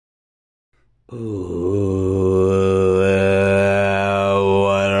Ooh,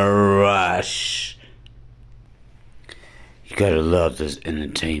 what a rush. You gotta love this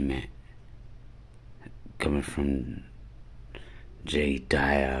entertainment coming from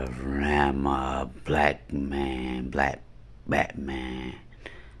j.dioramas, black Batman.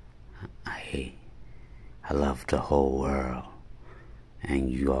 I love the whole world, and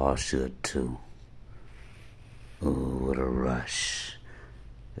you all should too. Ooh, what a rush.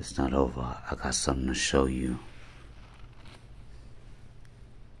 It's not over. I got something to show you.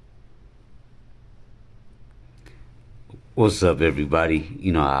 What's up, everybody?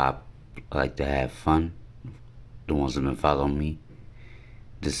 You know, I like to have fun. The ones that have been following me.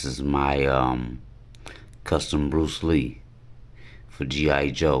 This is my custom Bruce Lee for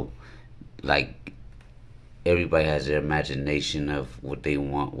G.I. Joe. Like, everybody has their imagination of what they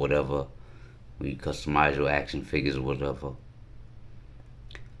want, whatever. When you customize your action figures or whatever,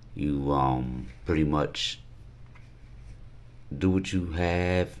 you pretty much do what you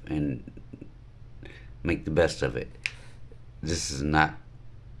have and make the best of it. This is not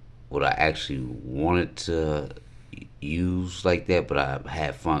what I actually wanted to use like that, but I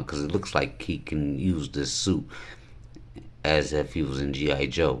had fun because it looks like he can use this suit as if he was in G.I.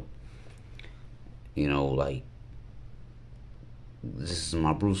 Joe. You know, like, this is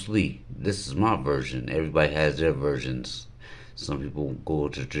my Bruce Lee. This is my version. Everybody has their versions. Some people go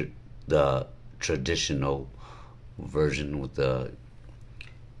to the traditional version with the,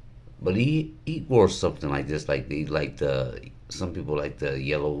 but he wore something like this. Like some people like the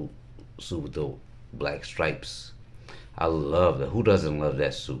yellow suit with the black stripes. I love that. Who doesn't love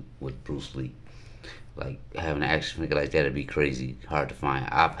that suit with Bruce Lee? Like, having an action figure like that would be crazy. Hard to find.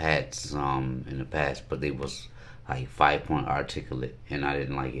 I've had some in the past, but they was like 5-point articulate, and I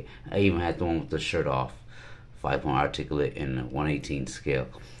didn't like it. I even had the one with the shirt off, 5-point articulate in the 1/18 scale.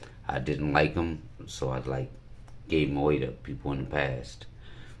 I didn't like them, so I gave them away to people in the past.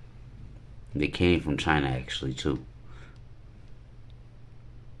 They came from China actually too.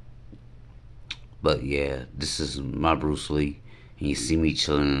 But yeah, this is my Bruce Lee, and you see me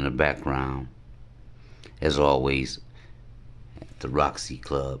chilling in the background, as always, at the Roxy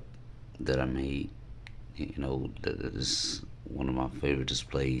Club that I made. You know, this is one of my favorite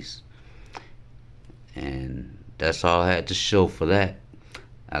displays. And that's all I had to show for that.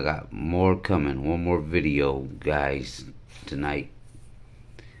 I got more coming. One more video, guys, tonight.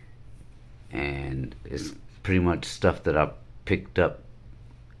 And it's pretty much stuff that I picked up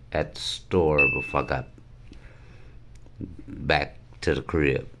at the store before I got back to the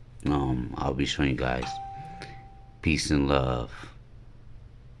crib. I'll be showing you guys. Peace and love.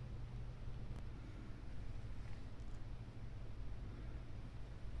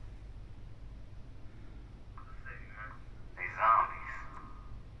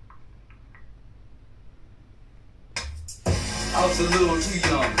 I was a little too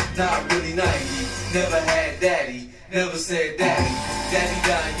young, not really 90. Never had daddy, never said daddy. Daddy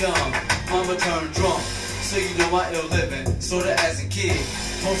died young, mama turned drunk. So you know my ill living, sorta as a kid.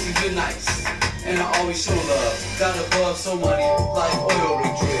 Mostly good nights, and I always show love. Got above so money, like oil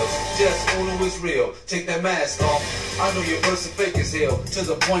rig drills. Just Uno is real, take that mask off. I know your verse is fake as hell, to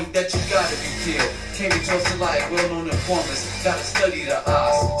the point that you gotta be killed. Can't be trusted like well-known informants. Gotta study the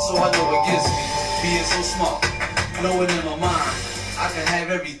odds, so I know against me. Being so smart, knowing in my mind, I can have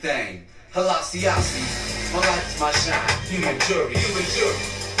everything. Halasi-asi, my life is my shine. Human jury, human jury,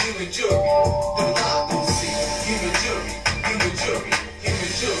 human jury. The world gon' see. Human jury, human jury,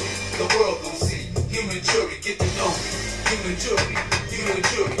 human jury. The world gon' see. Human jury, get to know me. Human jury, human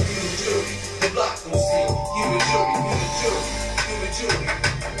jury, human jury. The block gon' see. Human jury, human jury, human jury.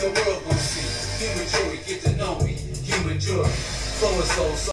 The world gon' see. Human jury, get to know me. Human jury, flow is so